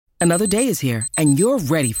Another day is here, and you're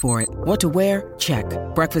ready for it. What to wear? Check.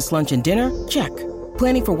 Breakfast, lunch, and dinner? Check.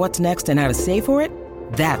 Planning for what's next and how to save for it?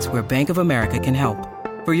 That's where Bank of America can help.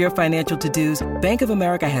 For your financial to-dos, Bank of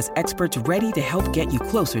America has experts ready to help get you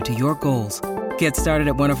closer to your goals. Get started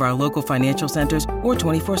at one of our local financial centers or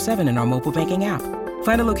 24/7 in our mobile banking app.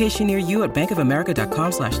 Find a location near you at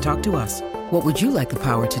bankofamerica.com/talktous. What would you like the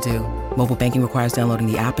power to do? Mobile banking requires downloading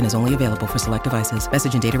the app and is only available for select devices.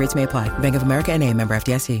 Message and data rates may apply. Bank of America N.A., member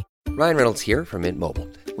FDIC. Ryan Reynolds here from Mint Mobile.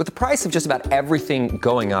 With the price of just about everything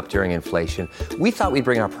going up during inflation, we thought we'd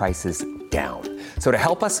bring our prices down. So to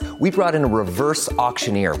help us, we brought in a reverse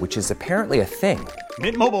auctioneer, which is apparently a thing.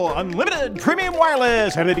 Mint Mobile Unlimited Premium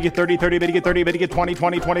Wireless. How to get 30, 30, how to get 30, how to get 20,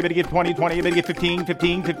 20, 20, how to get 20, 20, how to get 15,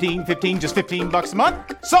 15, 15, 15, just $15 a month?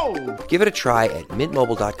 Sold! Give it a try at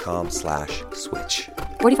mintmobile.com/switch.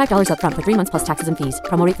 $45 up front for 3 months plus taxes and fees.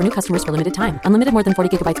 Promo rate for new customers for limited time. Unlimited more than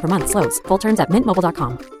 40 gigabytes per month. Slows full terms at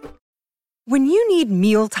mintmobile.com. When you need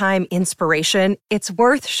mealtime inspiration, it's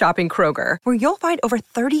worth shopping Kroger, where you'll find over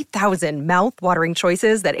 30,000 mouth-watering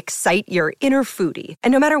choices that excite your inner foodie.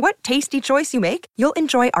 And no matter what tasty choice you make, you'll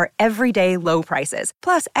enjoy our everyday low prices,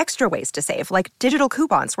 plus extra ways to save, like digital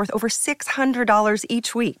coupons worth over $600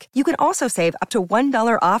 each week. You can also save up to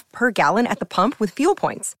 $1 off per gallon at the pump with fuel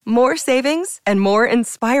points. More savings and more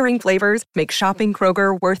inspiring flavors make shopping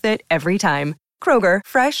Kroger worth it every time. Kroger,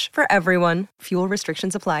 fresh for everyone. Fuel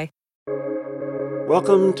restrictions apply.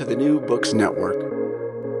 Welcome to the New Books Network.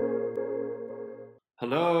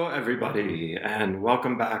 Hello, everybody, and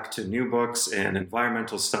welcome back to New Books in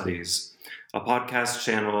Environmental Studies, a podcast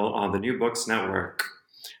channel on the New Books Network.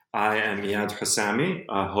 I am Iyad Hussami,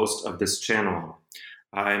 a host of this channel.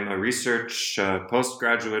 I'm a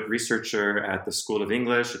postgraduate researcher at the School of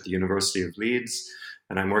English at the University of Leeds,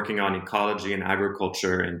 and I'm working on ecology and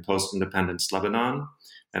agriculture in post-independence Lebanon.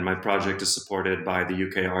 And my project is supported by the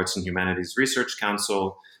UK Arts and Humanities Research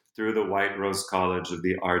Council through the White Rose College of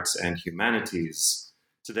the Arts and Humanities.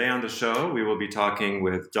 Today on the show, we will be talking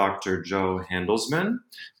with Dr. Joe Handelsman,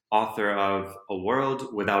 author of A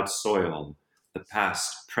World Without Soil, The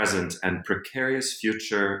Past, Present, and Precarious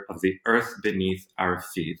Future of the Earth Beneath Our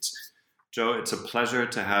Feet. Joe, it's a pleasure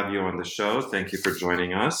to have you on the show. Thank you for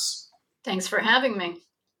joining us. Thanks for having me.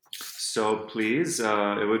 So please,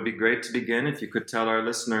 it would be great to begin if you could tell our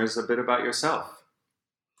listeners a bit about yourself.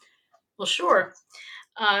 Well, sure.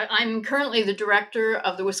 I'm currently the director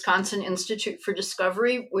of the Wisconsin Institute for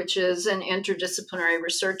Discovery, which is an interdisciplinary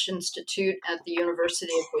research institute at the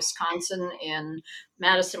University of Wisconsin in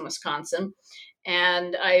Madison, Wisconsin.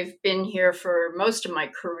 And I've been here for most of my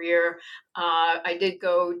career. I did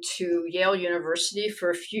go to Yale University for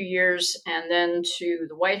a few years and then to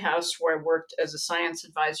the White House, where I worked as a science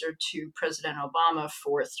advisor to President Obama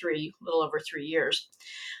for little over 3 years.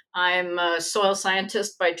 I'm a soil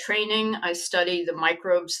scientist by training. I study the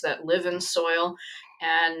microbes that live in soil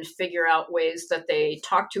and figure out ways that they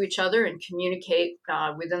talk to each other and communicate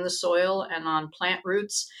within the soil and on plant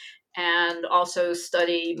roots, and also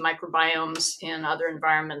study microbiomes in other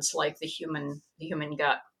environments like the human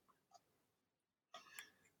gut.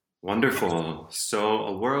 Wonderful. So,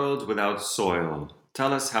 A World Without Soil.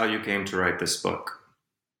 Tell us how you came to write this book.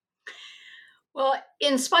 Well,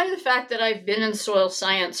 in spite of the fact that I've been in soil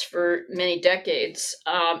science for many decades,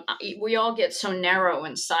 we all get so narrow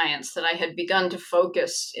in science that I had begun to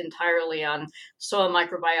focus entirely on soil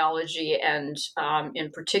microbiology and,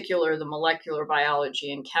 in particular, the molecular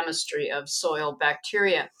biology and chemistry of soil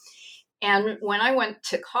bacteria. And when I went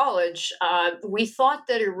to college, we thought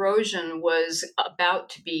that erosion was about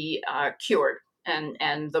to be cured.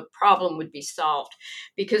 And the problem would be solved,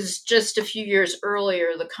 because just a few years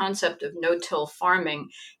earlier, the concept of no-till farming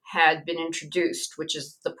had been introduced, which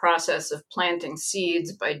is the process of planting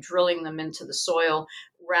seeds by drilling them into the soil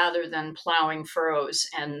rather than plowing furrows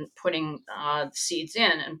and putting seeds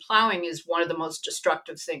in. And plowing is one of the most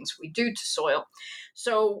destructive things we do to soil.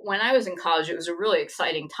 So when I was in college, it was a really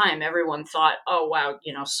exciting time. Everyone thought, oh, wow,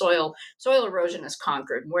 soil erosion is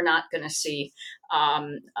conquered. We're not going to see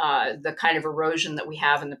the kind of erosion that we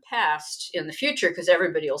have in the past in the future, because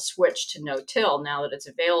everybody will switch to no-till now that it's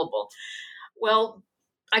available. Well,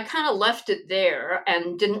 I kind of left it there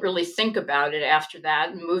and didn't really think about it after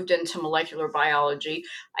that and moved into molecular biology.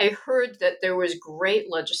 I heard that there was great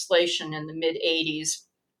legislation in the mid-'80s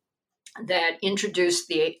that introduced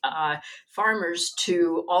the farmers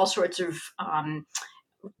to all sorts of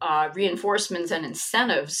reinforcements and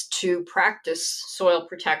incentives to practice soil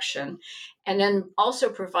protection, and then also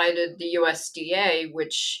provided the USDA,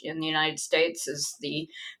 which in the United States is the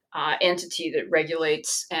entity that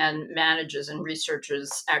regulates and manages and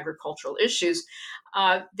researches agricultural issues,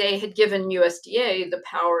 they had given USDA the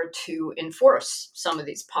power to enforce some of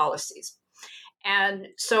these policies. And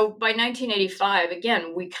so by 1985,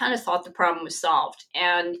 again, we kind of thought the problem was solved.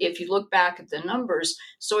 And if you look back at the numbers,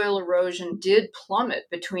 soil erosion did plummet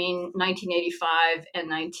between 1985 and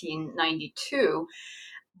 1992.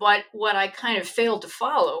 But what I kind of failed to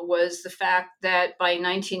follow was the fact that by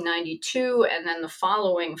 1992 and then the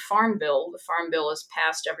following Farm Bill is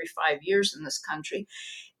passed every 5 years in this country,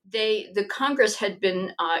 the Congress had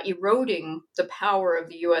been eroding the power of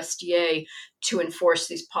the USDA to enforce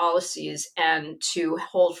these policies and to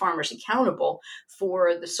hold farmers accountable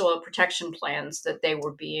for the soil protection plans that they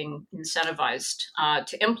were being incentivized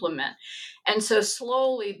to implement. And so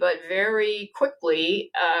slowly but very quickly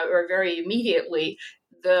or very immediately,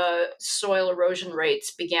 the soil erosion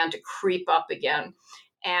rates began to creep up again.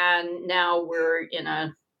 And now we're in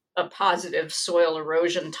a positive soil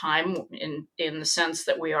erosion time in the sense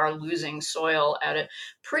that we are losing soil at a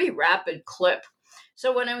pretty rapid clip.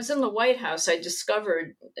 So when I was in the White House, I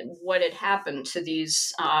discovered what had happened to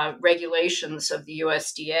these regulations of the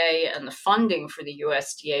USDA and the funding for the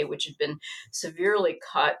USDA, which had been severely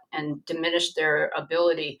cut and diminished their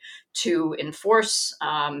ability to enforce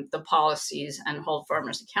the policies and hold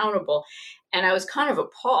farmers accountable. And I was kind of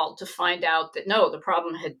appalled to find out that no, the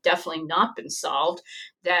problem had definitely not been solved,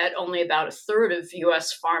 that only about a third of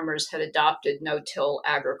U.S. farmers had adopted no-till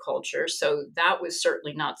agriculture. So that was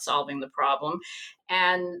certainly not solving the problem.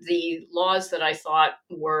 And the laws that I thought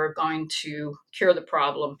were going to cure the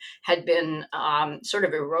problem had been sort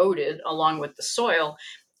of eroded along with the soil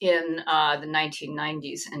in the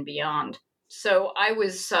 1990s and beyond. So I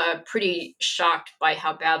was pretty shocked by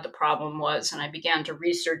how bad the problem was, and I began to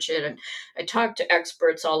research it. And I talked to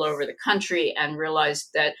experts all over the country and realized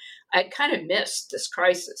that I'd kind of missed this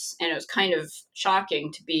crisis. And it was kind of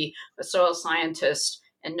shocking to be a soil scientist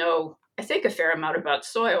and know, I think, a fair amount about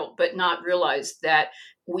soil, but not realize that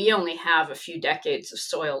we only have a few decades of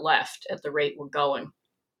soil left at the rate we're going.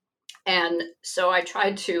 And so I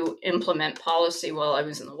tried to implement policy while I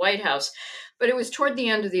was in the White House, but it was toward the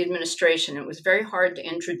end of the administration. It was very hard to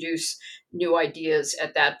introduce new ideas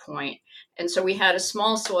at that point. And so we had a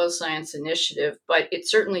small soil science initiative, but it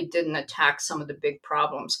certainly didn't attack some of the big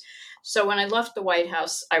problems. So when I left the White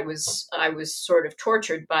House, I was sort of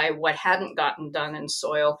tortured by what hadn't gotten done in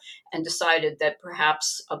soil and decided that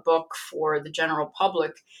perhaps a book for the general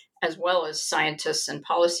public, as well as scientists and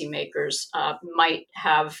policymakers, might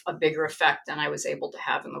have a bigger effect than I was able to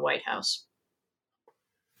have in the White House.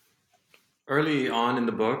 Early on in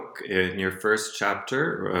the book, in your first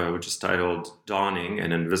chapter, which is titled Dawning,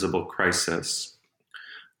 an Invisible Crisis,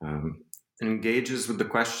 engages with the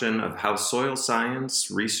question of how soil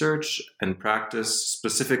science, research, and practice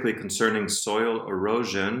specifically concerning soil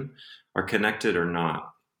erosion are connected or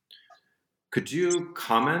not. Could you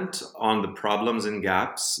comment on the problems and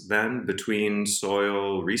gaps then between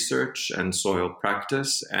soil research and soil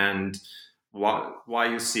practice, and why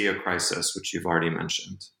you see a crisis, which you've already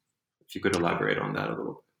mentioned? If you could elaborate on that a little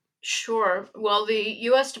bit. Sure. Well, the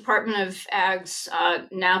U.S. Department of Ag's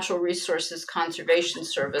Natural Resources Conservation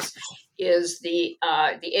Service is the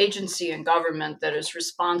agency in government that is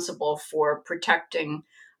responsible for protecting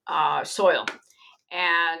soil.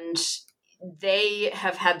 And they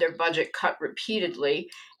have had their budget cut repeatedly,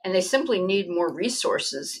 and they simply need more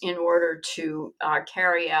resources in order to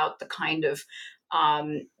carry out the kind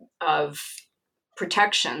of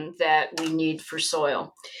protection that we need for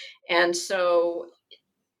soil. And so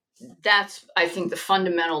that's, I think, the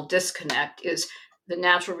fundamental disconnect is the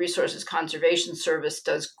Natural Resources Conservation Service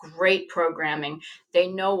does great programming. They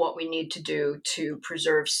know what we need to do to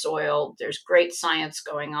preserve soil. There's great science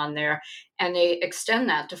going on there, and they extend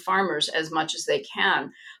that to farmers as much as they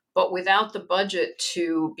can. But without the budget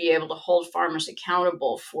to be able to hold farmers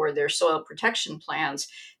accountable for their soil protection plans,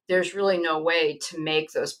 there's really no way to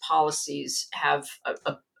make those policies have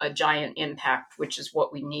a giant impact, which is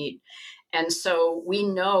what we need. And so we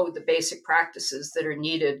know the basic practices that are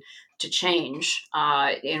needed to change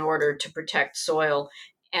in order to protect soil,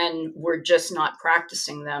 and we're just not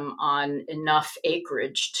practicing them on enough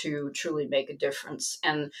acreage to truly make a difference.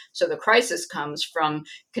 And so the crisis comes from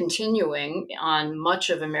continuing on much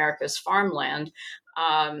of America's farmland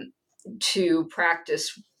to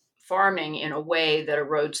practice farming in a way that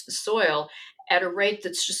erodes the soil at a rate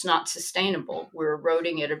that's just not sustainable. We're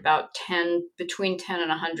eroding it about between 10 and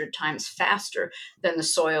 100 times faster than the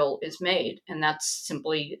soil is made. And that's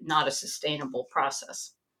simply not a sustainable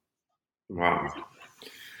process. Wow.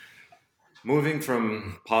 Moving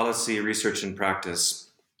from policy, research, and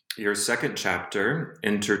practice, your second chapter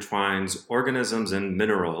intertwines organisms and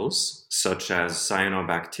minerals such as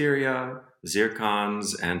cyanobacteria,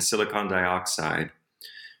 zircons, and silicon dioxide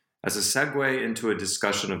as a segue into a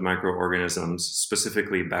discussion of microorganisms,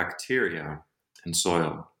 specifically bacteria, in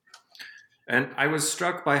soil. And I was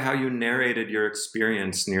struck by how you narrated your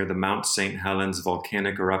experience near the Mount St. Helens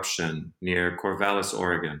volcanic eruption near Corvallis,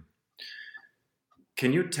 Oregon.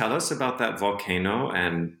 Can you tell us about that volcano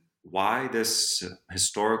and why this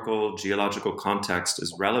historical geological context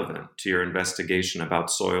is relevant to your investigation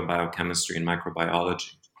about soil biochemistry and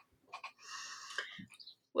microbiology?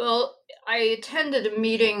 Well, I attended a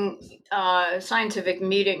meeting, a scientific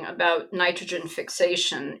meeting about nitrogen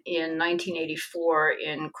fixation in 1984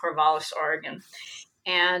 in Corvallis, Oregon.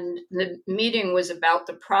 And the meeting was about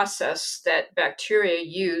the process that bacteria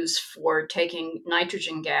use for taking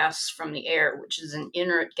nitrogen gas from the air, which is an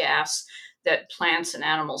inert gas that plants and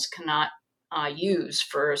animals cannot use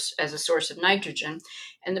as a source of nitrogen.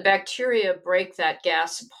 And the bacteria break that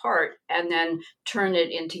gas apart and then turn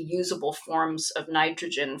it into usable forms of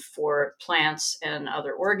nitrogen for plants and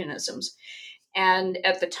other organisms. And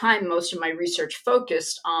at the time, most of my research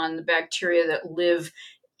focused on the bacteria that live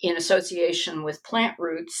in association with plant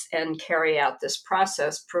roots and carry out this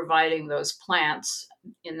process, providing those plants,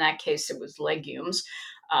 in that case it was legumes,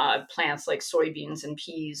 plants like soybeans and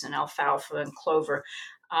peas and alfalfa and clover,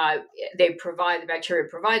 the bacteria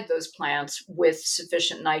provide those plants with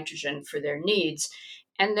sufficient nitrogen for their needs.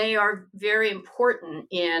 And they are very important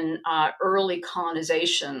in early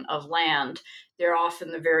colonization of land. They're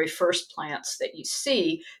often the very first plants that you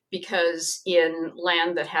see, because in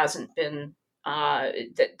land that hasn't been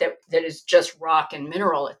that is just rock and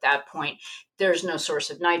mineral at that point, there's no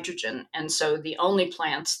source of nitrogen. And so the only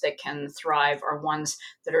plants that can thrive are ones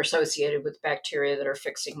that are associated with bacteria that are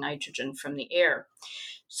fixing nitrogen from the air.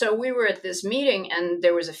 So we were at this meeting, and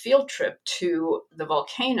there was a field trip to the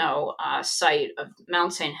volcano site of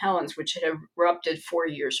Mount St. Helens, which had erupted 4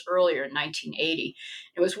 years earlier in 1980.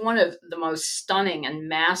 It was one of the most stunning and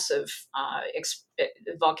massive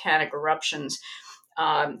volcanic eruptions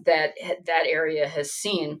that area has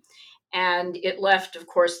seen. And it left, of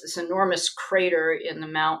course, this enormous crater in the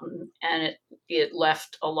mountain, and it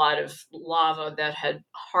left a lot of lava that had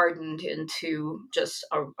hardened into just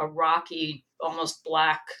a rocky, almost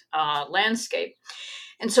black landscape.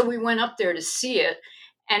 And so we went up there to see it,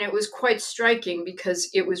 and it was quite striking because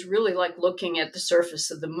it was really like looking at the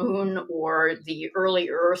surface of the moon or the early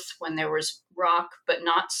Earth when there was rock but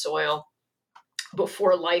not soil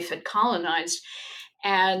before life had colonized.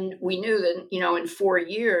 And we knew that, in 4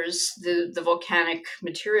 years, the volcanic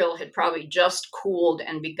material had probably just cooled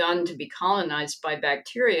and begun to be colonized by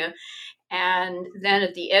bacteria. And then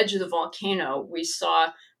at the edge of the volcano, we saw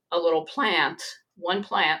a little plant, one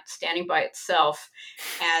plant standing by itself,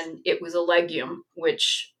 and it was a legume,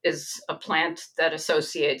 which is a plant that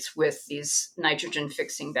associates with these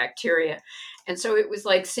nitrogen-fixing bacteria. And so it was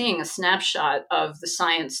like seeing a snapshot of the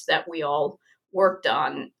science that we all worked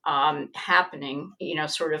on happening,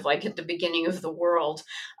 sort of like at the beginning of the world,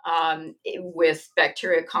 with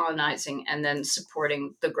bacteria colonizing and then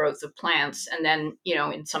supporting the growth of plants. And then,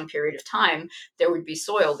 in some period of time, there would be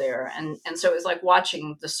soil there. And so it was like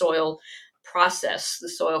watching the soil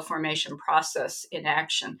formation process in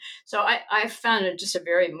action. So I found it just a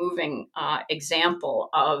very moving example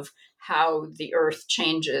of how the earth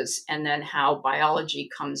changes and then how biology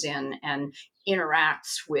comes in and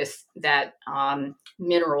interacts with that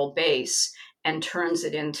mineral base and turns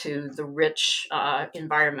it into the rich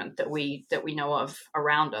environment that we know of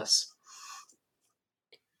around us.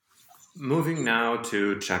 Moving now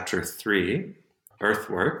to Chapter 3,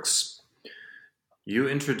 Earthworks, you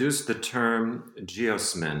introduced the term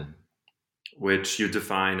geosmin, which you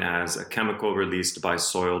define as a chemical released by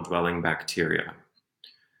soil-dwelling bacteria.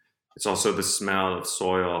 It's also the smell of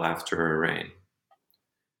soil after a rain.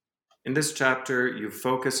 In this chapter, you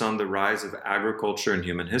focus on the rise of agriculture in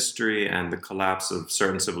human history and the collapse of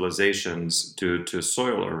certain civilizations due to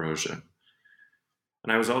soil erosion.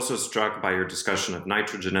 And I was also struck by your discussion of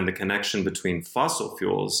nitrogen and the connection between fossil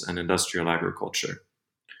fuels and industrial agriculture.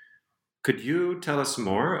 Could you tell us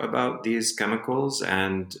more about these chemicals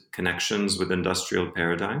and connections with industrial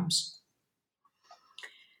paradigms?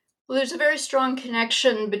 Well, there's a very strong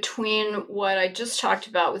connection between what I just talked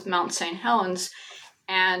about with Mount St. Helens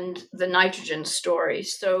and the nitrogen story.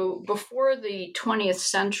 So before the 20th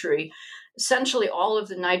century, essentially all of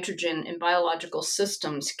the nitrogen in biological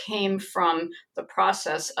systems came from the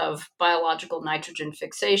process of biological nitrogen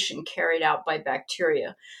fixation carried out by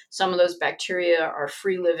bacteria. Some of those bacteria are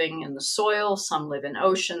free living in the soil, some live in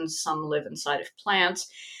oceans, some live inside of plants,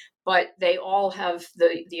 but they all have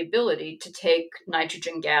the ability to take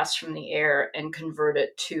nitrogen gas from the air and convert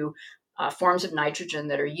it to forms of nitrogen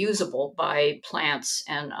that are usable by plants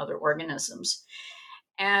and other organisms.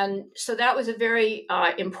 And so that was a very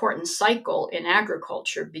important cycle in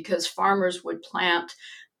agriculture, because farmers would plant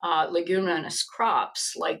leguminous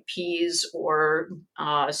crops like peas or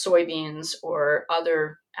soybeans or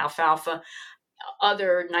other alfalfa,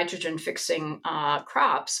 other nitrogen-fixing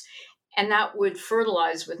crops, and that would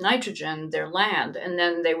fertilize with nitrogen their land. And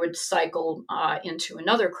then they would cycle into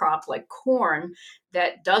another crop like corn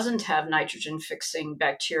that doesn't have nitrogen-fixing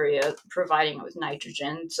bacteria providing it with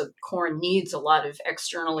nitrogen. So corn needs a lot of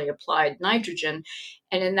externally applied nitrogen.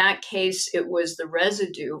 And in that case, it was the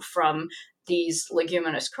residue from these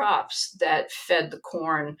leguminous crops that fed the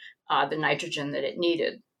corn the nitrogen that it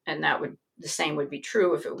needed. And the same would be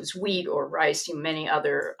true if it was wheat or rice and many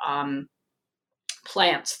other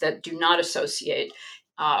plants that do not associate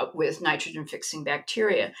with nitrogen-fixing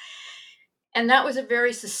bacteria. And that was a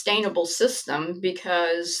very sustainable system,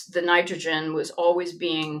 because the nitrogen was always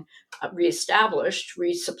being reestablished,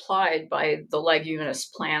 resupplied by the leguminous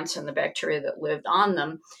plants and the bacteria that lived on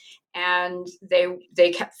them, and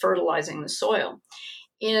they kept fertilizing the soil.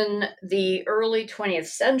 In the early 20th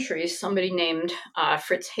century, somebody named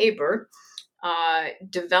Fritz Haber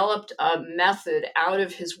developed a method out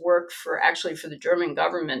of his work for the German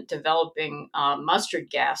government developing mustard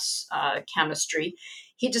gas chemistry.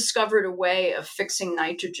 He discovered a way of fixing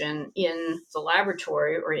nitrogen in the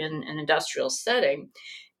laboratory or in an industrial setting.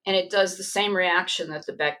 And it does the same reaction that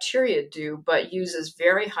the bacteria do, but uses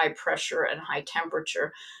very high pressure and high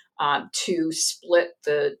temperature to split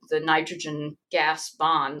the nitrogen gas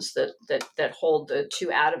bonds that hold the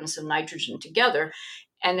two atoms of nitrogen together,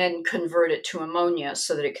 and then convert it to ammonia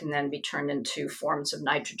so that it can then be turned into forms of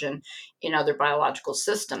nitrogen in other biological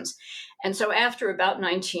systems. And so after about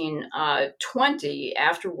 1920,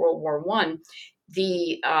 after World War I,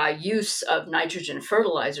 the use of nitrogen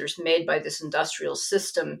fertilizers made by this industrial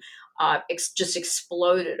system just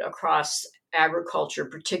exploded across agriculture,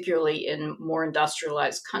 particularly in more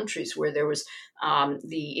industrialized countries where there was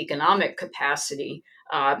the economic capacity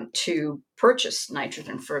to purchase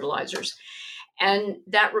nitrogen fertilizers. And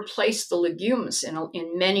that replaced the legumes in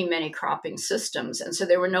many, many cropping systems. And so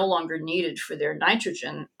they were no longer needed for their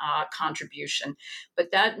nitrogen contribution.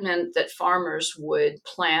 But that meant that farmers would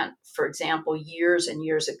plant, for example, years and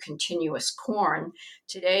years of continuous corn.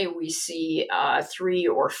 Today, we see 3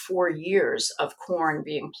 or 4 years of corn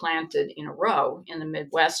being planted in a row in the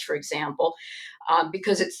Midwest, for example,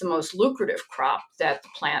 because it's the most lucrative crop that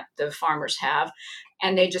the farmers have.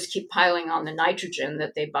 And they just keep piling on the nitrogen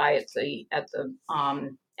that they buy at the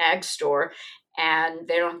ag store, and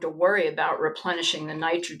they don't have to worry about replenishing the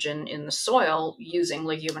nitrogen in the soil using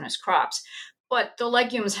leguminous crops. But the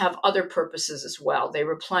legumes have other purposes as well. They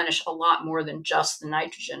replenish a lot more than just the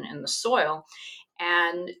nitrogen in the soil.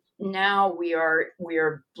 And now we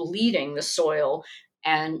are bleeding the soil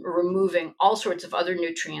and removing all sorts of other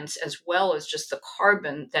nutrients, as well as just the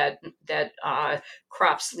carbon that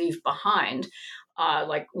crops leave behind.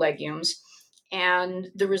 Like legumes. And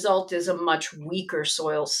the result is a much weaker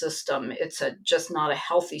soil system. It's just not a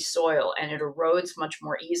healthy soil, and it erodes much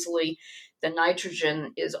more easily. The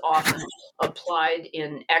nitrogen is often applied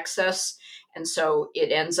in excess, and so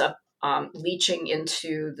it ends up leaching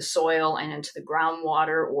into the soil and into the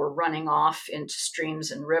groundwater, or running off into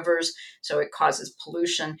streams and rivers. So it causes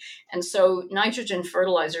pollution. And so nitrogen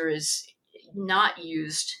fertilizer is not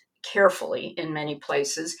used carefully in many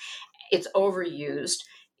places. It's overused.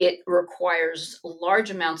 It requires large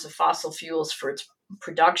amounts of fossil fuels for its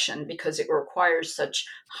production, because it requires such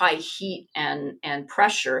high heat and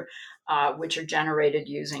pressure, which are generated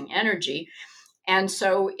using energy. And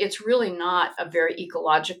so it's really not a very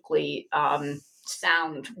ecologically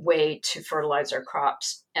sound way to fertilize our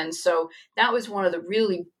crops. And so that was one of the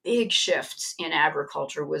really big shifts in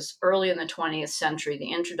agriculture, was early in the 20th century,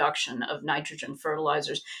 the introduction of nitrogen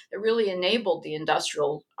fertilizers that really enabled the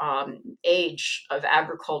industrial age of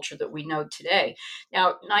agriculture that we know today.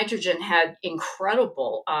 Now, nitrogen had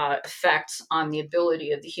incredible effects on the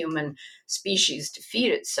ability of the human species to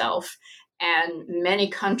feed itself. And many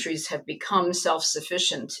countries have become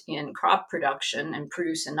self-sufficient in crop production and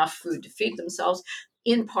produce enough food to feed themselves,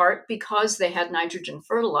 in part because they had nitrogen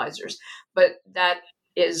fertilizers. But that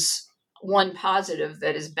is one positive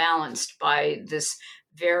that is balanced by this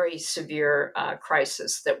very severe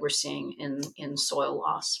crisis that we're seeing in soil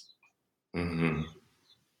loss. Mm-hmm.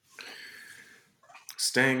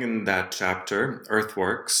 Staying in that chapter,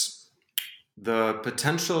 Earthworks, the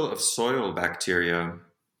potential of soil bacteria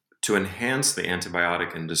to enhance the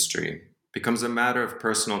antibiotic industry becomes a matter of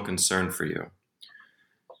personal concern for you.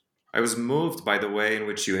 I was moved by the way in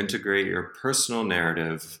which you integrate your personal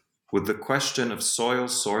narrative with the question of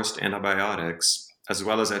soil-sourced antibiotics, as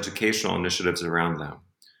well as educational initiatives around them.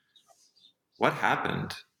 What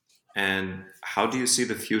happened? And how do you see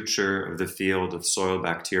the future of the field of soil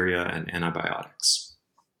bacteria and antibiotics?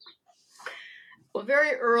 Well,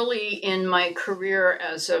 very early in my career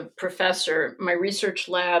as a professor, my research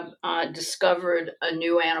lab discovered a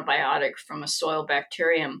new antibiotic from a soil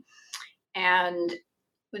bacterium. And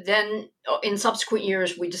then in subsequent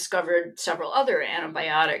years, we discovered several other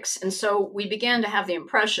antibiotics. And so we began to have the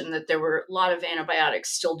impression that there were a lot of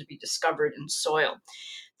antibiotics still to be discovered in soil.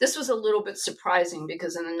 This was a little bit surprising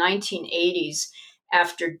because in the 1980s,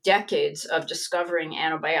 after decades of discovering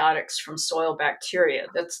antibiotics from soil bacteria,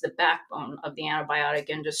 that's the backbone of the antibiotic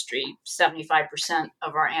industry. 75%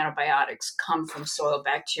 of our antibiotics come from soil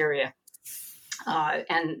bacteria.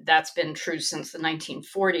 And that's been true since the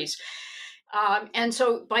 1940s. And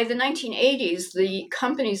so by the 1980s, the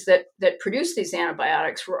companies that produced these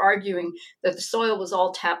antibiotics were arguing that the soil was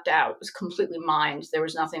all tapped out, it was completely mined, there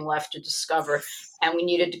was nothing left to discover, and we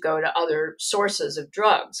needed to go to other sources of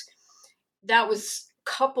drugs. That was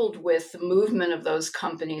coupled with the movement of those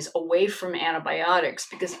companies away from antibiotics,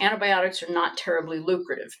 because antibiotics are not terribly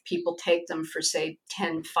lucrative. People take them for, say,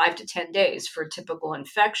 5 to 10 days for a typical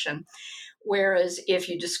infection. Whereas if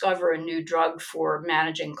you discover a new drug for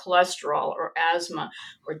managing cholesterol or asthma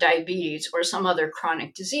or diabetes or some other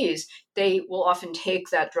chronic disease, they will often take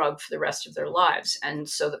that drug for the rest of their lives. And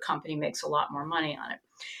so the company makes a lot more money on it.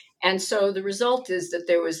 And so the result is that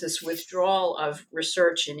there was this withdrawal of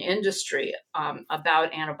research in industry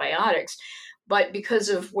about antibiotics. But because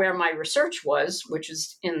of where my research was, which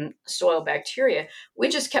is in soil bacteria, we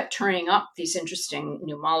just kept turning up these interesting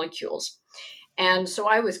new molecules. And so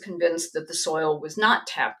I was convinced that the soil was not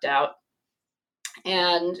tapped out.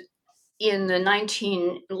 And in the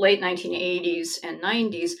late 1980s and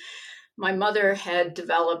 90s, my mother had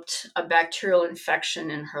developed a bacterial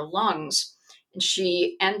infection in her lungs. And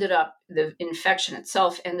the infection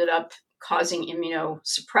itself ended up causing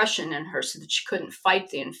immunosuppression in her so that she couldn't fight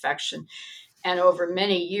the infection. And over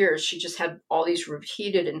many years, she just had all these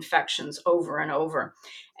repeated infections over and over.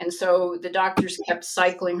 And so the doctors kept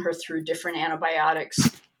cycling her through different antibiotics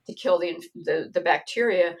to kill the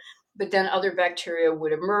bacteria, but then other bacteria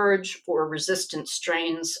would emerge, or resistant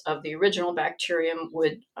strains of the original bacterium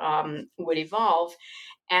would evolve,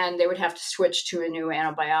 and they would have to switch to a new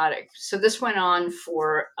antibiotic. So this went on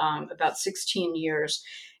for about 16 years.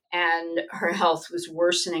 And her health was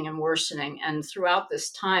worsening and worsening. And throughout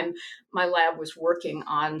this time, my lab was working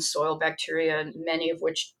on soil bacteria, many of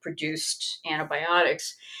which produced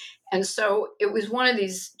antibiotics. And so it was one of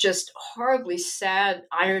these just horribly sad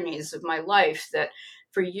ironies of my life that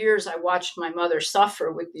for years I watched my mother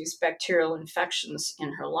suffer with these bacterial infections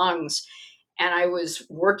in her lungs. And I was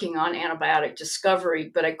working on antibiotic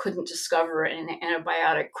discovery, but I couldn't discover an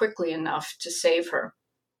antibiotic quickly enough to save her.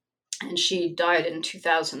 And she died in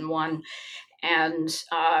 2001. And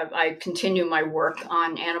I continue my work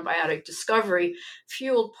on antibiotic discovery,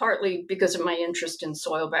 fueled partly because of my interest in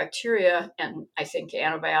soil bacteria. And I think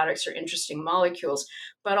antibiotics are interesting molecules,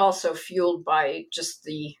 but also fueled by just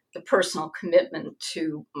the personal commitment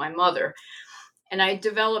to my mother. And I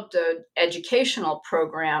developed an educational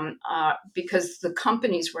program because the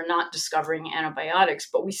companies were not discovering antibiotics,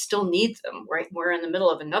 but we still need them, right? We're in the middle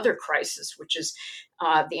of another crisis, which is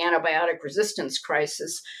the antibiotic resistance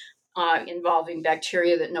crisis involving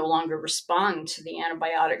bacteria that no longer respond to the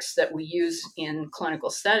antibiotics that we use in clinical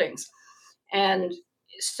settings. And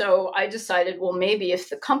so I decided, well, maybe if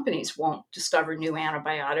the companies won't discover new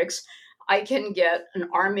antibiotics, I can get an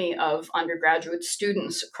army of undergraduate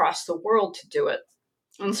students across the world to do it.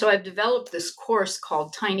 And so I've developed this course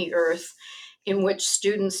called Tiny Earth, in which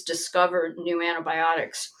students discover new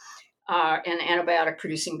antibiotics and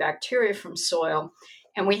antibiotic-producing bacteria from soil.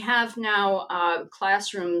 And we have now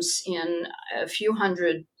classrooms in a few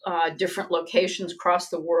hundred different locations across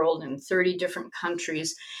the world in 30 different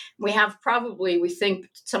countries. We have probably, we think,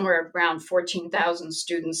 somewhere around 14,000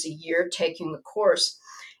 students a year taking the course.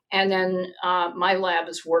 And then my lab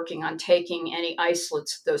is working on taking any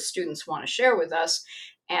isolates those students want to share with us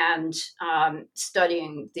and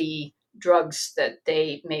studying the drugs that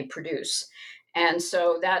they may produce. And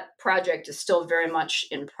so that project is still very much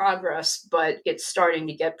in progress, but it's starting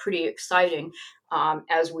to get pretty exciting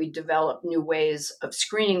as we develop new ways of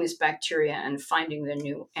screening these bacteria and finding the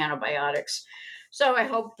new antibiotics. So I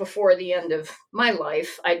hope before the end of my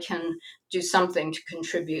life, I can do something to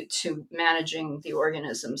contribute to managing the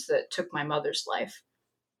organisms that took my mother's life.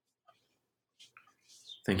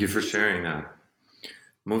 Thank you for sharing that.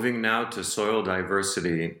 Moving now to soil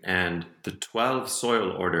diversity and the 12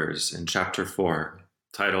 soil orders in Chapter 4.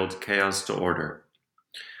 titled Chaos to Order.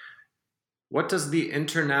 What does the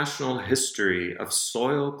international history of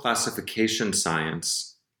soil classification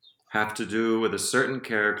science have to do with a certain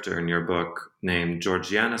character in your book named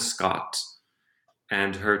Georgiana Scott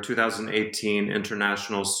and her 2018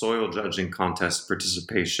 International Soil Judging Contest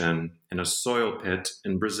participation in a soil pit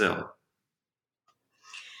in Brazil?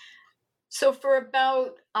 So for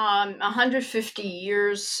about 150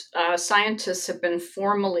 years, scientists have been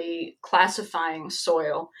formally classifying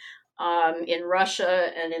soil. In Russia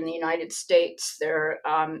and in the United States, there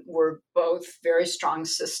were both very strong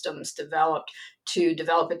systems developed to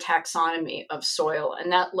develop a taxonomy of soil.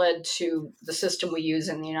 And that led to the system we use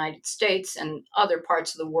in the United States and other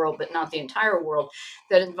parts of the world, but not the entire world,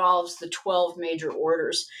 that involves the 12 major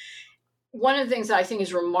orders. One of the things that I think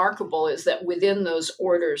is remarkable is that within those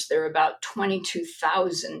orders, there are about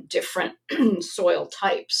 22,000 different soil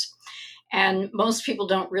types. And most people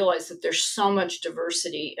don't realize that there's so much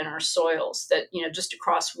diversity in our soils that, just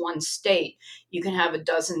across one state, you can have a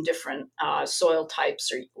dozen different soil types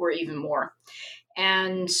or even more.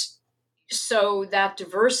 And so that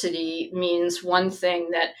diversity means one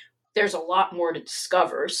thing, that there's a lot more to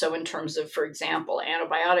discover. So in terms of, for example,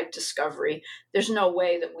 antibiotic discovery, there's no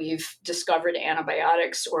way that we've discovered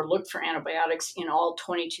antibiotics or looked for antibiotics in all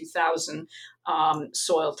 22,000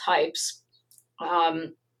 soil types.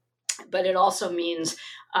 But it also means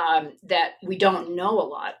that we don't know a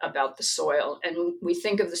lot about the soil. And we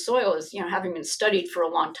think of the soil as, having been studied for a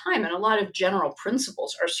long time. And a lot of general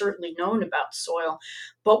principles are certainly known about soil,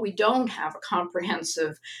 but we don't have a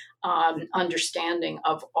comprehensive understanding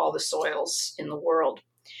of all the soils in the world.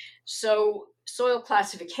 So soil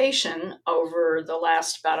classification over the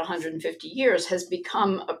last about 150 years has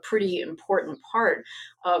become a pretty important part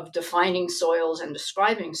of defining soils and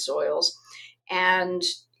describing soils. And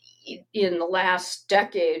in the last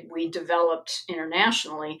decade, we developed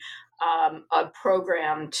internationally a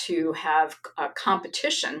program to have a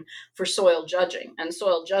competition for soil judging. And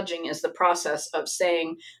soil judging is the process of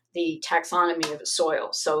saying the taxonomy of a soil.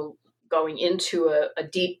 So going into a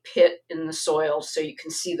deep pit in the soil so you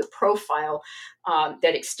can see the profile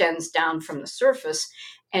that extends down from the surface,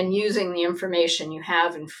 and using the information you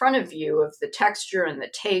have in front of you of the texture and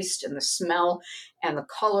the taste and the smell and the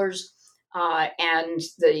colors, and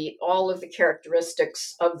all of the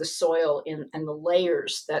characteristics of the soil and the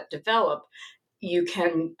layers that develop, you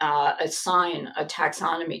can assign a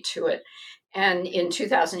taxonomy to it. And in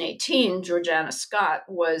 2018, Georgiana Scott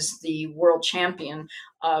was the world champion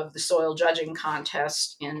of the soil judging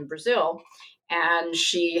contest in Brazil. And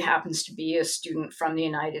she happens to be a student from the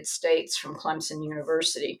United States, from Clemson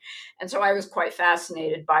University. And so I was quite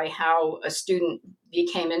fascinated by how a student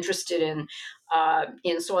became interested in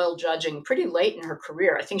soil judging pretty late in her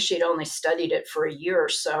career. I think she had only studied it for a year or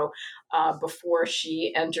so before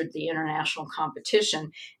she entered the international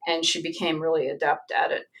competition, and she became really adept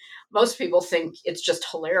at it. Most people think it's just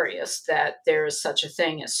hilarious that there is such a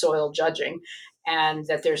thing as soil judging, and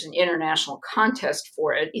that there's an international contest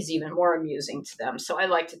for it is even more amusing to them. So I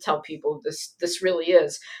like to tell people this really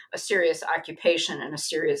is a serious occupation and a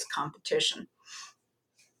serious competition.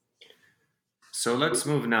 So let's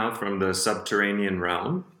move now from the subterranean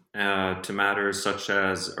realm to matters such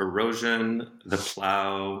as erosion, the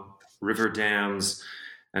plow, river dams,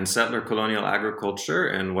 and settler colonial agriculture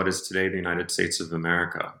in what is today the United States of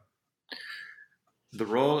America. The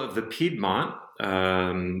role of the Piedmont,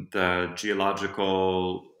 the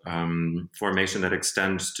geological formation that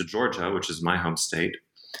extends to Georgia, which is my home state,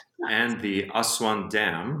 and the Aswan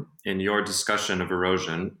Dam in your discussion of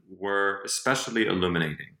erosion were especially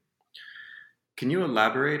illuminating. Can you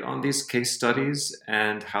elaborate on these case studies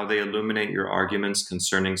and how they illuminate your arguments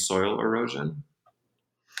concerning soil erosion?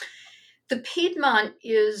 The Piedmont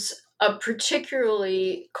is a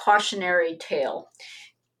particularly cautionary tale,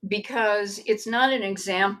 because it's not an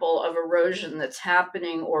example of erosion that's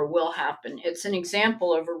happening or will happen. It's an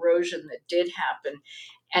example of erosion that did happen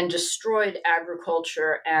and destroyed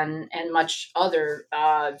agriculture and much other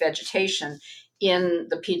vegetation in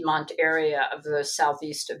the Piedmont area of the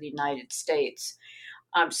southeast of the United States.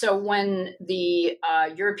 So when the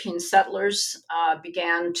European settlers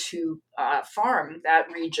began to farm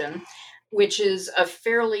that region, which is a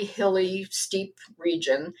fairly hilly, steep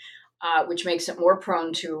region, which makes it more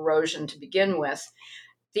prone to erosion to begin with,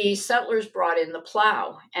 the settlers brought in the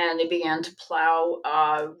plow, and they began to plow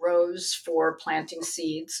rows for planting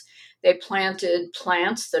seeds. They planted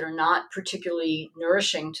plants that are not particularly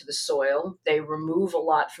nourishing to the soil. They remove a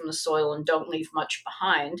lot from the soil and don't leave much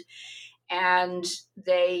behind. And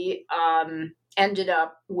they ended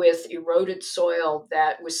up with eroded soil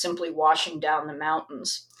that was simply washing down the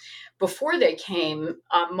mountains. before they came,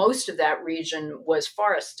 most of that region was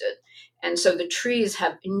forested. And so the trees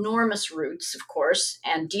have enormous roots, of course,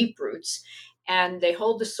 and deep roots, and they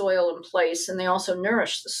hold the soil in place, and they also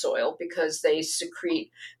nourish the soil because they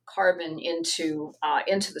secrete carbon into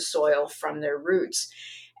the soil from their roots.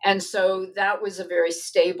 And so that was a very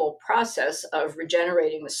stable process of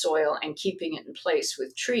regenerating the soil and keeping it in place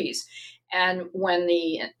with trees. And when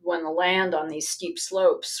the land on these steep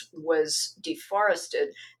slopes was deforested,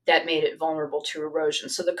 that made it vulnerable to erosion.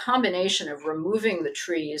 So the combination of removing the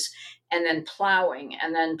trees and then plowing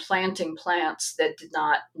and then planting plants that did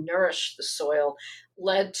not nourish the soil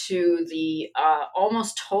led to the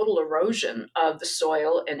almost total erosion of the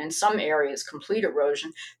soil, and in some areas, complete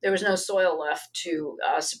erosion. There was no soil left to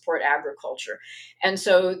support agriculture. And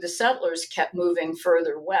so the settlers kept moving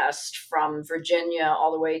further west from Virginia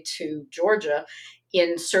all the way to Georgia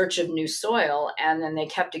in search of new soil, and then they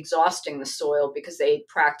kept exhausting the soil because they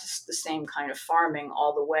practiced the same kind of farming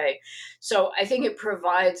all the way. So I think it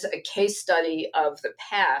provides a case study of the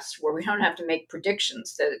past where we don't have to make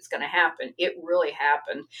predictions that it's going to happen. It really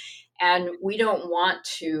happened. And we don't want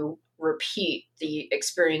to repeat the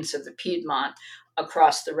experience of the Piedmont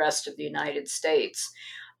across the rest of the United States.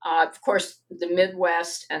 Of course, the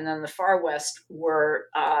Midwest and then the far West were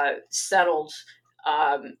settled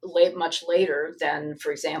much later than,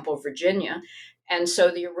 for example, Virginia. And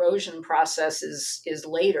so the erosion process is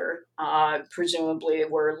later. Presumably,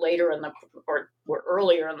 we're earlier in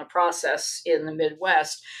the process in the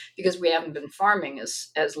Midwest because we haven't been farming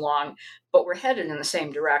as long, but we're headed in the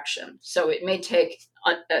same direction. So it may take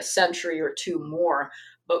a century or two more,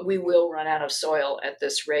 but we will run out of soil at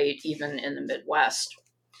this rate, even in the Midwest.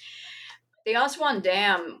 The Aswan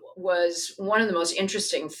Dam was one of the most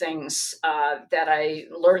interesting things that I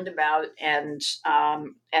learned about and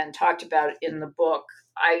talked about in the book.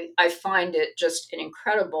 I find it just an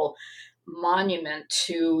incredible monument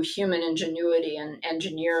to human ingenuity and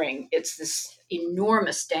engineering. It's this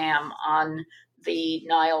enormous dam on the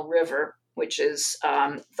Nile River, which is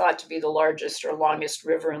thought to be the largest or longest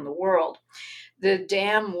river in the world. The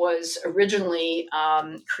dam was originally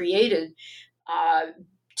created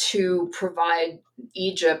to provide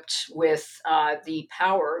Egypt with the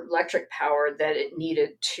electric power that it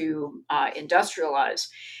needed to industrialize.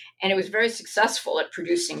 And it was very successful at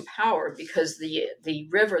producing power because the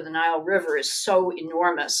Nile River, is so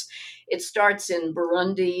enormous. It starts in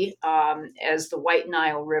Burundi as the White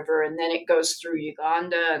Nile River, and then it goes through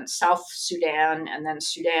Uganda and South Sudan, and then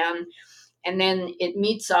Sudan. And then it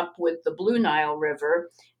meets up with the Blue Nile River,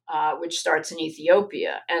 which starts in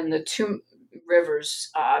Ethiopia. And the two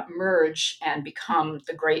rivers merge and become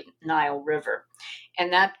the Great Nile River.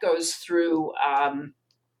 And that goes through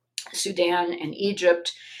Sudan and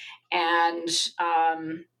Egypt, and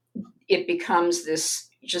it becomes this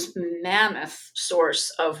just mammoth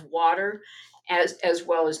source of water as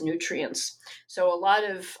well as nutrients. So a lot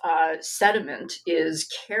of sediment is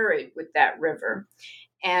carried with that river.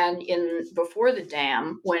 And before the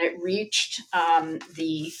dam, when it reached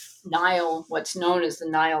the Nile, what's known as the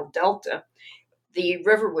Nile Delta, the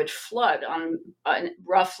river would flood on a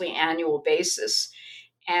roughly annual basis.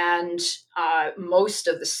 And most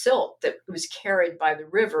of the silt that was carried by the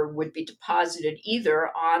river would be deposited either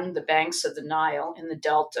on the banks of the Nile in the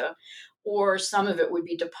Delta, or some of it would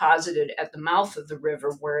be deposited at the mouth of the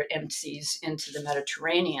river where it empties into the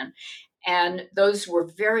Mediterranean. And those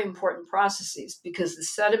were very important processes because the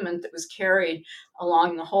sediment that was carried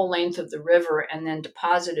along the whole length of the river and then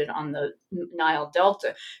deposited on the Nile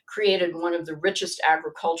Delta created one of the richest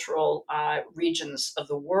agricultural regions of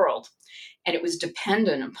the world. And it was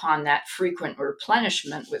dependent upon that frequent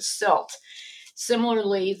replenishment with silt.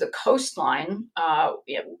 Similarly, the coastline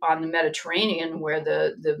on the Mediterranean, where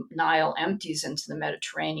the Nile empties into the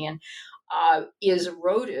Mediterranean, is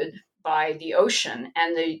eroded by the ocean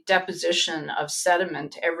and the deposition of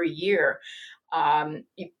sediment every year.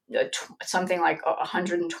 Something like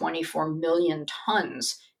 124 million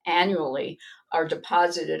tons annually are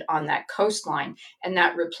deposited on that coastline, and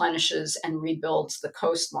that replenishes and rebuilds the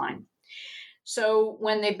coastline. So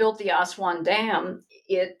when they built the Aswan Dam,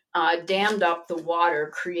 it dammed up the water,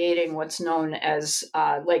 creating what's known as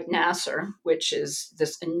Lake Nasser, which is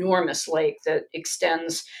this enormous lake that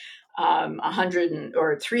extends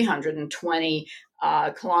 320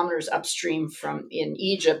 kilometers upstream in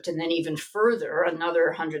Egypt, and then even further, another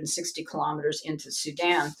 160 kilometers into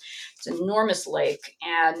Sudan. It's an enormous lake,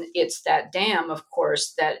 and it's that dam, of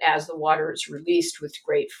course, that as the water is released with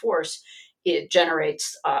great force, it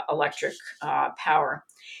generates electric power.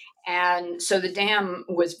 And so the dam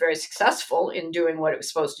was very successful in doing what it was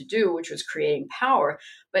supposed to do, which was creating power.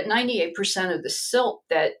 But 98% of the silt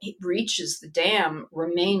that reaches the dam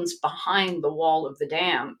remains behind the wall of the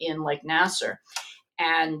dam in Lake Nasser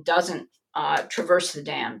and doesn't traverse the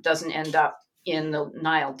dam, doesn't end up in the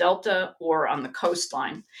Nile Delta or on the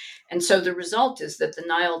coastline. And so the result is that the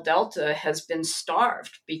Nile Delta has been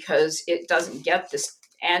starved because it doesn't get this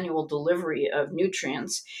annual delivery of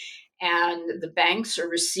nutrients. And the banks are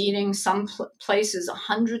receding, some places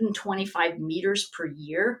 125 meters per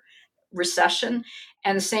year recession.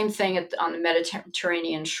 And the same thing on the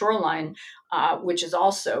Mediterranean shoreline, which is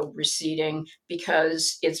also receding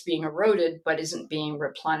because it's being eroded, but isn't being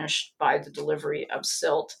replenished by the delivery of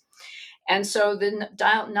silt. And so the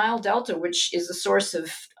Nile Delta, which is the source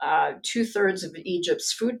of 2/3 of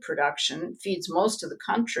Egypt's food production, feeds most of the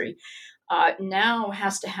country, now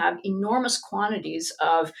has to have enormous quantities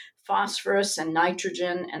of phosphorus and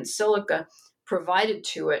nitrogen and silica provided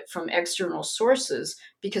to it from external sources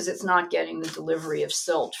because it's not getting the delivery of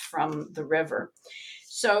silt from the river.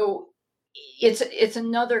 So it's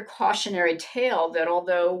another cautionary tale that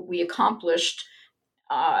although we accomplished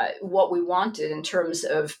what we wanted in terms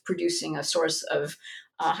of producing a source of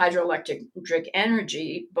hydroelectric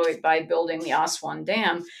energy by building the Aswan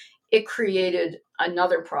Dam, it created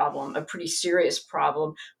another problem, a pretty serious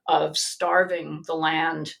problem of starving the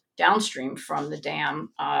land downstream from the dam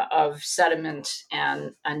of sediment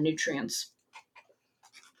and nutrients.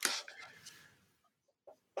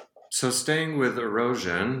 So staying with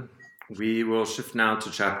erosion, we will shift now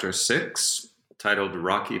to chapter 6, titled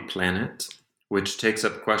Rocky Planet, which takes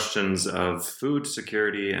up questions of food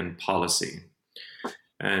security and policy.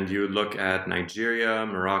 And you look at Nigeria,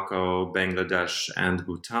 Morocco, Bangladesh, and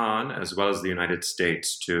Bhutan, as well as the United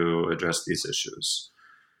States, to address these issues.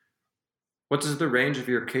 What does the range of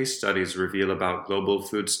your case studies reveal about global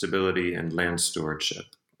food stability and land stewardship?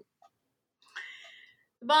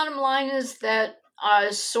 The bottom line is that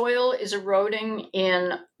soil is eroding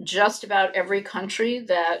in just about every country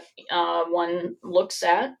that one looks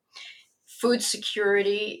at. Food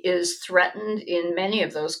security is threatened in many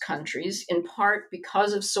of those countries, in part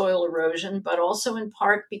because of soil erosion, but also in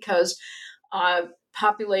part because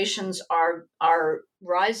populations are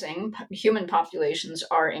rising, human populations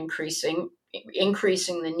are increasing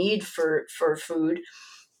the need for food,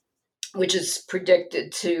 which is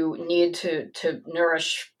predicted to need to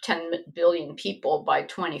nourish 10 billion people by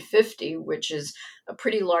 2050, which is a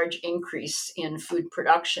pretty large increase in food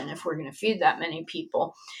production if we're going to feed that many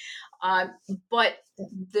people. But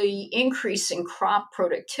the increase in crop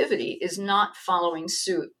productivity is not following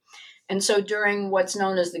suit. And so during what's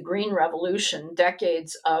known as the Green Revolution,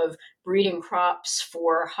 decades of breeding crops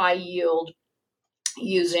for high yield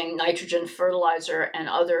using nitrogen fertilizer and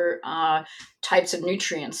other types of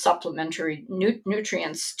nutrients, supplementary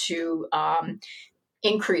nutrients to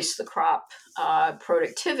increase the crop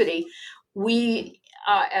productivity, we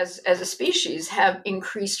as a species have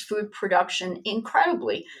increased food production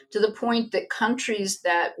incredibly, to the point that countries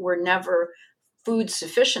that were never food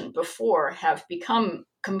sufficient before have become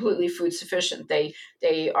completely food sufficient.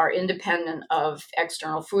 They are independent of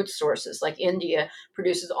external food sources. Like India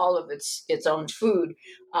produces all of its own food,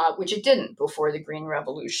 which it didn't before the Green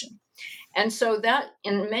Revolution. And so that,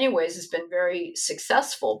 in many ways, has been very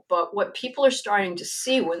successful. But what people are starting to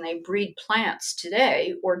see when they breed plants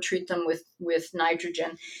today or treat them with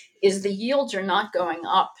nitrogen is the yields are not going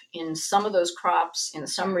up in some of those crops in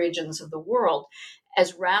some regions of the world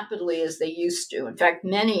as rapidly as they used to. In fact,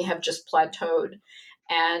 many have just plateaued,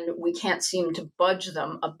 and we can't seem to budge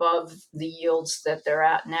them above the yields that they're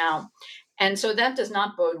at now. And so that does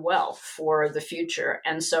not bode well for the future.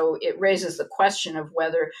 And so it raises the question of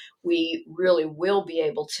whether we really will be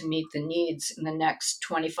able to meet the needs in the next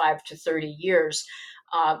 25 to 30 years.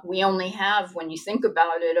 We only have, when you think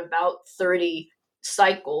about it, about 30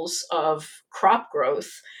 cycles of crop growth.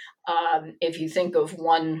 If you think of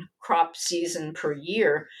one crop season per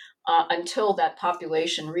year, until that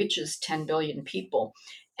population reaches 10 billion people.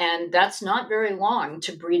 And that's not very long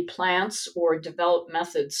to breed plants or develop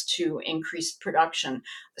methods to increase production,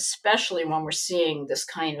 especially when we're seeing this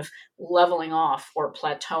kind of leveling off or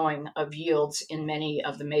plateauing of yields in many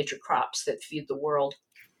of the major crops that feed the world.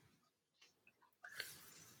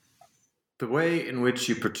 The way in which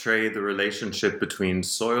you portray the relationship between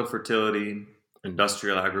soil fertility,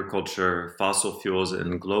 industrial agriculture, fossil fuels,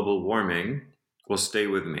 and global warming will stay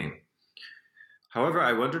with me. However,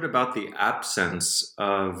 I wondered about the absence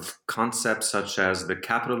of concepts such as the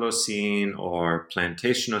Capitalocene or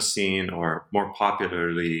Plantationocene, or more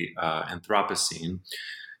popularly, Anthropocene.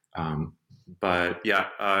 But yeah,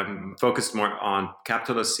 focused more on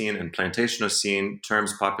Capitalocene and Plantationocene,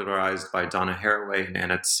 terms popularized by Donna Haraway and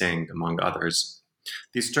Anat Singh, among others.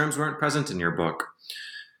 These terms weren't present in your book.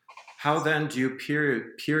 How then do you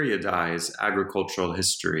periodize agricultural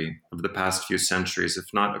history of the past few centuries, if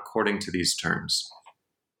not according to these terms?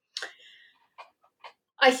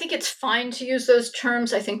 I think it's fine to use those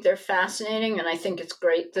terms. I think they're fascinating, and I think it's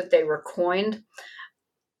great that they were coined.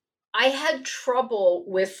 I had trouble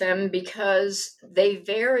with them because they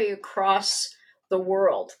vary across the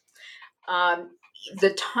world.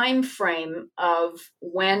 The time frame of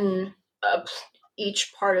when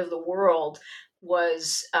each part of the world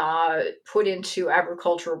was put into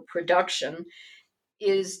agricultural production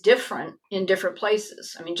is different in different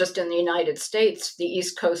places. I mean, just in the United States, the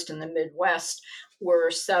East Coast and the Midwest were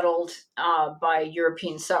settled by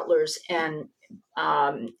European settlers and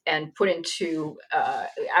put into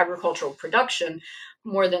agricultural production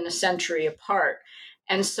more than a century apart.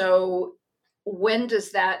 And so when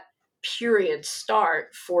does that period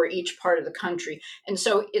start for each part of the country? And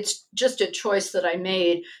so it's just a choice that I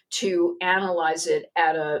made to analyze it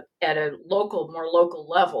at a more local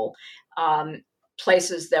level.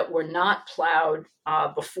 Places that were not plowed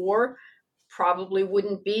before probably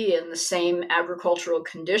wouldn't be in the same agricultural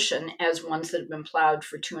condition as ones that have been plowed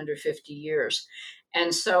for 250 years.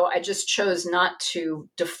 And so I just chose not to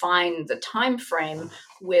define the time frame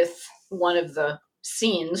with one of the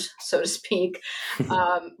scenes, so to speak,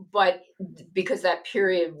 but because that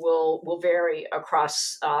period will vary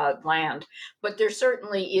across land. But there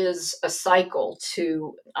certainly is a cycle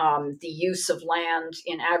to the use of land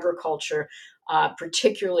in agriculture,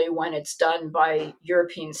 particularly when it's done by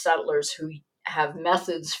European settlers who have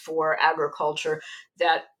methods for agriculture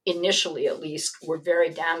that initially, at least, were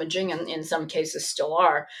very damaging and in some cases still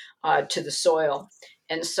are to the soil.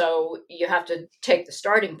 And so you have to take the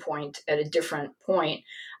starting point at a different point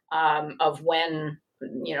of when,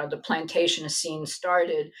 the Plantationocene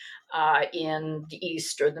started in the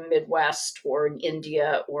East or the Midwest or in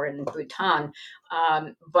India or in Bhutan.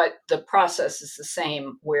 But the process is the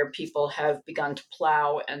same, where people have begun to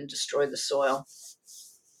plow and destroy the soil.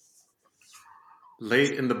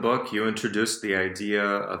 Late in the book, you introduced the idea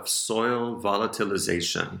of soil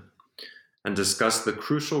volatilization and discussed the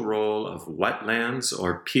crucial role of wetlands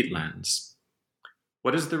or peatlands.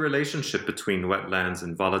 What is the relationship between wetlands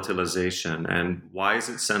and volatilization, and why is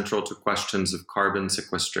it central to questions of carbon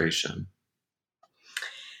sequestration?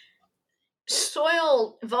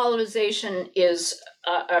 Soil volatilization is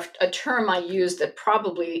a term I use that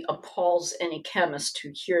probably appalls any chemist who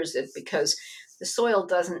hears it, because the soil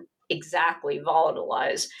doesn't exactly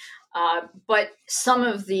volatilize. But some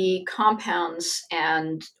of the compounds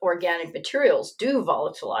and organic materials do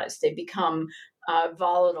volatilize. They become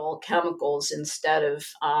volatile chemicals instead of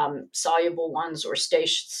soluble ones or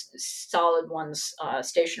solid ones,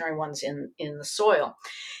 stationary ones in the soil.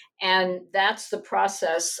 And that's the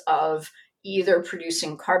process of either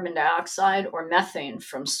producing carbon dioxide or methane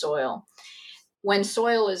from soil. When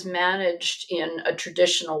soil is managed in a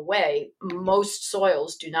traditional way, most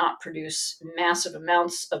soils do not produce massive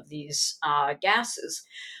amounts of these gases.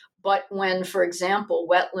 But when, for example,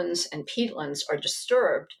 wetlands and peatlands are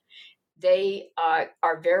disturbed, they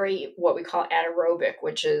are very, what we call anaerobic,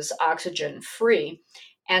 which is oxygen free.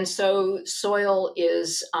 And so soil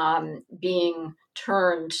is being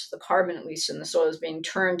turned, the carbon at least in the soil is being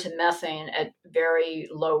turned to methane at very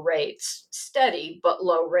low rates, steady but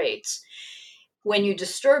low rates. When you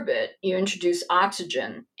disturb it, you introduce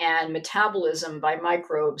oxygen, and metabolism by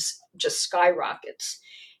microbes just skyrockets.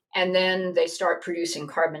 And then they start producing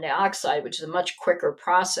carbon dioxide, which is a much quicker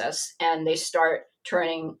process, and they start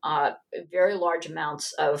turning very large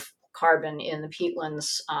amounts of carbon in the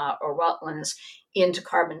peatlands or wetlands into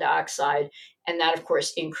carbon dioxide. And that, of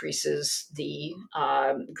course, increases the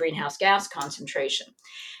greenhouse gas concentration.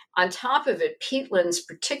 On top of it, peatlands,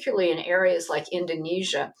 particularly in areas like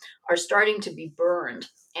Indonesia, are starting to be burned.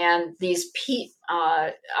 And these peat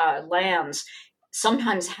lands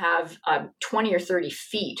sometimes have 20 or 30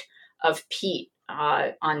 feet of peat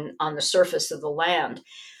on the surface of the land.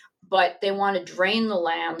 But they want to drain the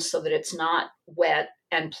land so that it's not wet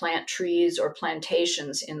and plant trees or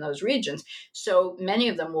plantations in those regions. So many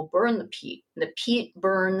of them will burn the peat. The peat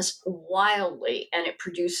burns wildly, and it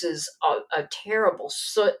produces a terrible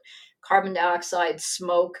soot, carbon dioxide,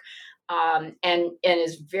 smoke, and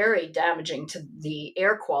is very damaging to the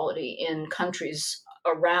air quality in countries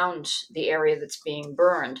around the area that's being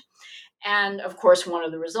burned. And of course, one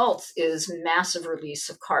of the results is massive release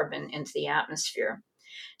of carbon into the atmosphere.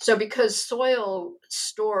 So because soil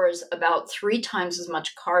stores about 3 times as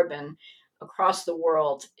much carbon across the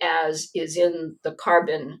world as is in the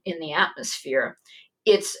carbon in the atmosphere.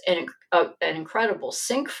 It's an incredible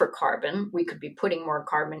sink for carbon. We could be putting more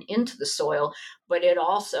carbon into the soil, but it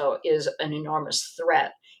also is an enormous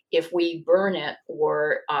threat. If we burn it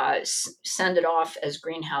or send it off as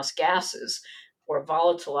greenhouse gases or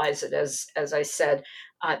volatilize it, as I said,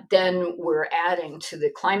 then we're adding to the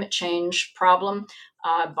climate change problem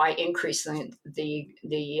by increasing the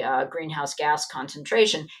greenhouse gas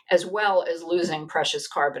concentration, as well as losing precious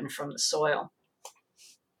carbon from the soil.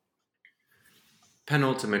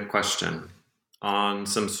 Penultimate question on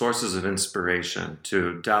some sources of inspiration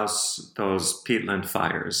to douse those peatland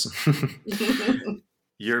fires.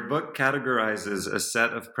 Your book categorizes a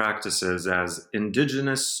set of practices as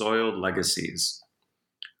indigenous soil legacies.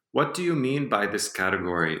 What do you mean by this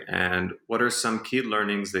category, and what are some key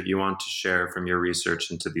learnings that you want to share from your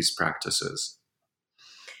research into these practices?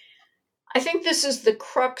 I think this is the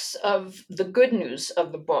crux of the good news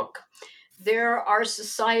of the book. There are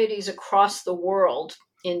societies across the world,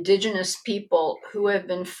 indigenous people, who have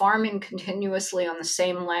been farming continuously on the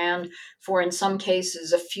same land for, in some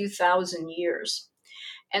cases, a few thousand years.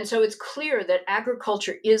 And so it's clear that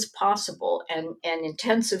agriculture is possible and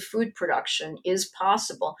intensive food production is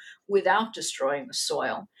possible without destroying the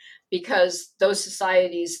soil, because those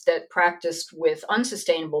societies that practiced with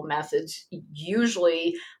unsustainable methods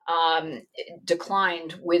usually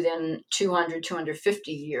declined within 200,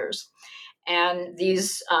 250 years. And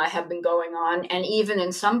these have been going on, and even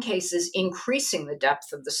in some cases, increasing the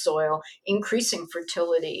depth of the soil, increasing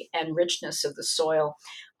fertility and richness of the soil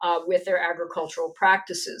with their agricultural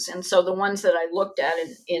practices. And so the ones that I looked at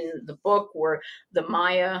in the book were the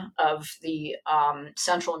Maya of the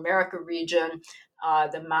Central America region,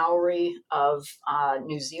 the Maori of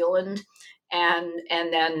New Zealand, and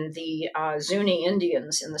then the Zuni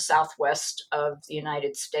Indians in the southwest of the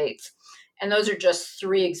United States. And those are just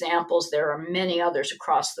three examples. There are many others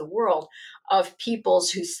across the world of peoples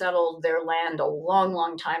who settled their land a long,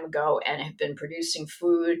 long time ago and have been producing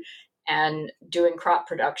food and doing crop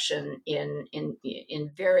production in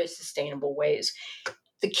very sustainable ways.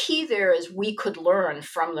 The key there is we could learn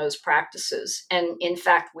from those practices. And in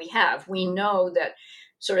fact, we have. We know that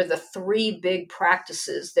sort of the three big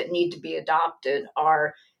practices that need to be adopted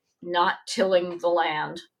are not tilling the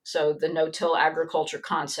land. So the no-till agriculture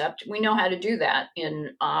concept, we know how to do that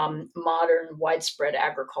in modern widespread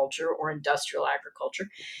agriculture or industrial agriculture,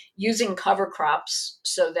 using cover crops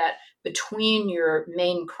so that between your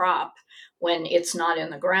main crop, when it's not in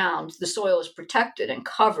the ground, the soil is protected and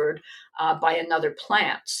covered by another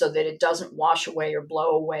plant so that it doesn't wash away or blow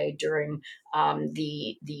away during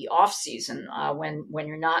the off season when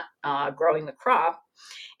you're not growing the crop.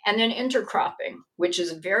 And then intercropping, which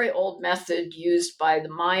is a very old method used by the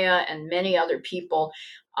Maya and many other people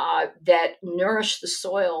that nourish the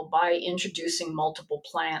soil by introducing multiple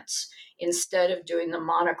plants instead of doing the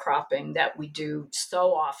monocropping that we do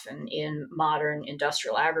so often in modern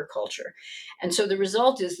industrial agriculture. And so the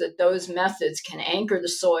result is that those methods can anchor the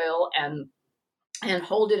soil and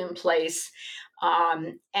hold it in place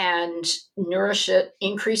and nourish it,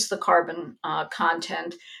 increase the carbon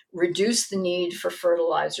content, reduce the need for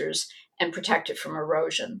fertilizers, and protect it from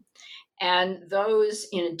erosion. And those,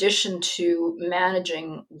 in addition to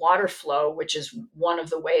managing water flow, which is one of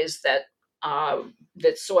the ways that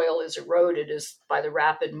that soil is eroded is by the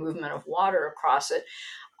rapid movement of water across it,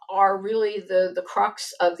 are really the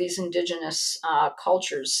crux of these indigenous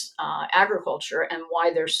cultures, agriculture, and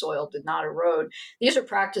why their soil did not erode. These are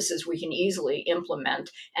practices we can easily implement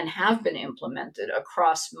and have been implemented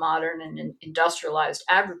across modern and industrialized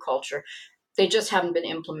agriculture. They just haven't been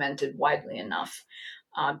implemented widely enough.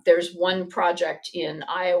 There's one project in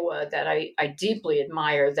Iowa that I deeply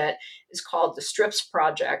admire that is called the Strips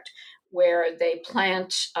Project, where they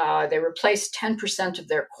replace 10% of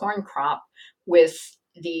their corn crop with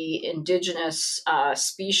the indigenous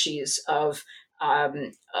species of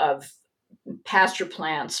pasture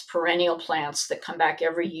plants, perennial plants that come back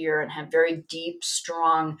every year and have very deep,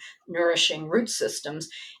 strong, nourishing root systems,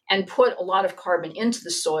 and put a lot of carbon into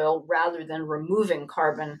the soil rather than removing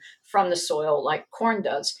carbon from the soil like corn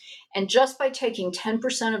does. And just by taking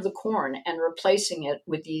 10% of the corn and replacing it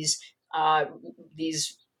with these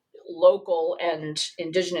local and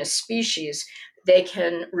indigenous species, they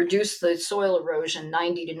can reduce the soil erosion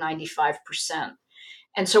 90 to 95%.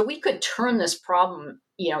 And so we could turn this problem,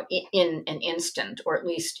 in an instant, or at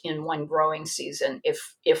least in one growing season,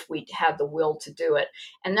 if we had the will to do it.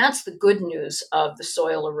 And that's the good news of the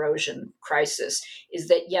soil erosion crisis, is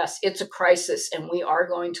that yes, it's a crisis and we are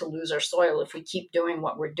going to lose our soil if we keep doing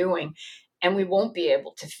what we're doing. and we won't be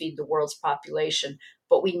able to feed the world's population,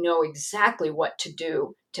 but we know exactly what to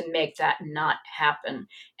do to make that not happen.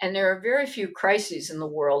 And there are very few crises in the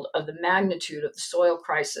world of the magnitude of the soil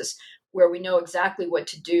crisis where we know exactly what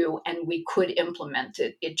to do and we could implement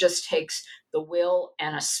it. It just takes the will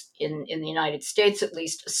and, in the United States at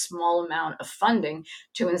least, a small amount of funding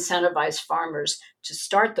to incentivize farmers to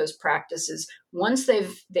start those practices. Once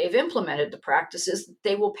they've implemented the practices,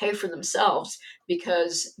 they will pay for themselves,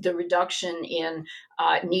 because the reduction in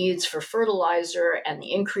needs for fertilizer and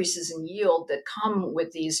the increases in yield that come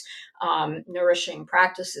with these nourishing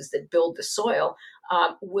practices that build the soil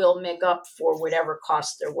will make up for whatever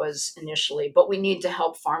cost there was initially. But we need to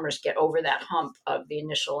help farmers get over that hump of the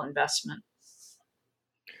initial investment.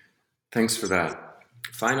 Thanks for that.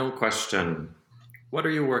 Final question. What are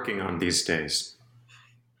you working on these days?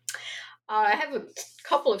 I have a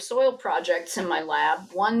couple of soil projects in my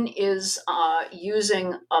lab. One is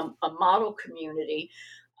using a model community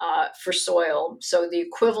for soil. So the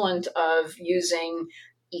equivalent of using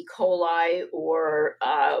E. coli or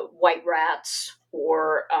white rats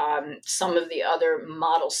or some of the other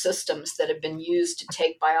model systems that have been used to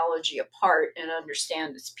take biology apart and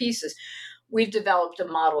understand its pieces. We've developed a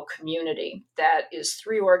model community that is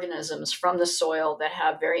 3 organisms from the soil that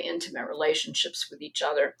have very intimate relationships with each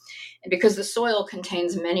other. And because the soil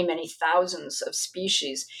contains many, many thousands of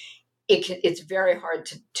species, it's very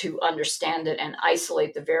hard to understand it and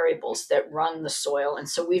isolate the variables that run the soil. And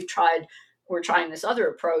so we're trying this other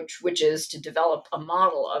approach, which is to develop a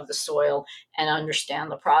model of the soil and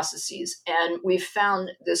understand the processes. And we've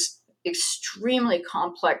found this extremely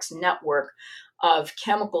complex network of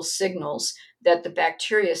chemical signals that the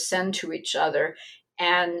bacteria send to each other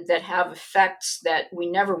and that have effects that we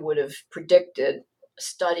never would have predicted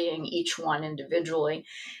studying each one individually.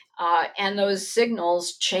 And those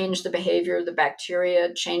signals change the behavior of the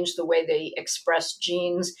bacteria, change the way they express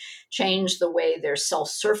genes, change the way their cell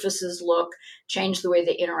surfaces look, change the way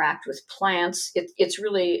they interact with plants.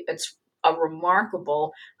 It's a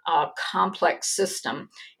remarkable complex system.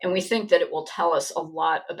 And we think that it will tell us a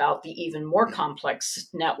lot about the even more complex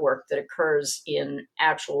network that occurs in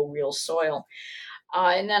actual real soil.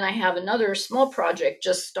 And then I have another small project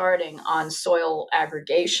just starting on soil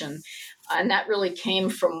aggregation. And that really came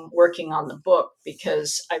from working on the book,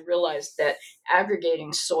 because I realized that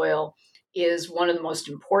aggregating soil is one of the most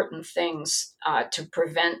important things to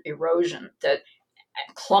prevent erosion, that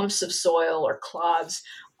clumps of soil or clods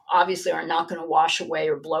obviously are not going to wash away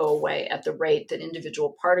or blow away at the rate that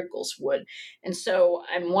individual particles would. And so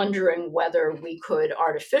I'm wondering whether we could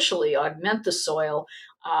artificially augment the soil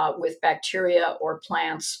with bacteria or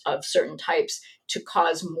plants of certain types to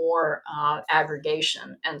cause more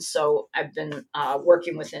aggregation. And so I've been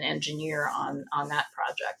working with an engineer on that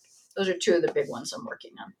project. Those are 2 of the big ones I'm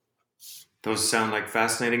working on. Those sound like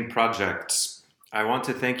fascinating projects. I want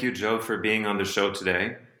to thank you, Jo, for being on the show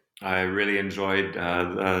today. I really enjoyed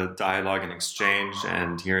the dialogue and exchange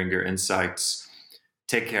and hearing your insights.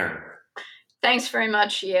 Take care. Thanks very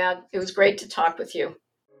much. Yeah, it was great to talk with you.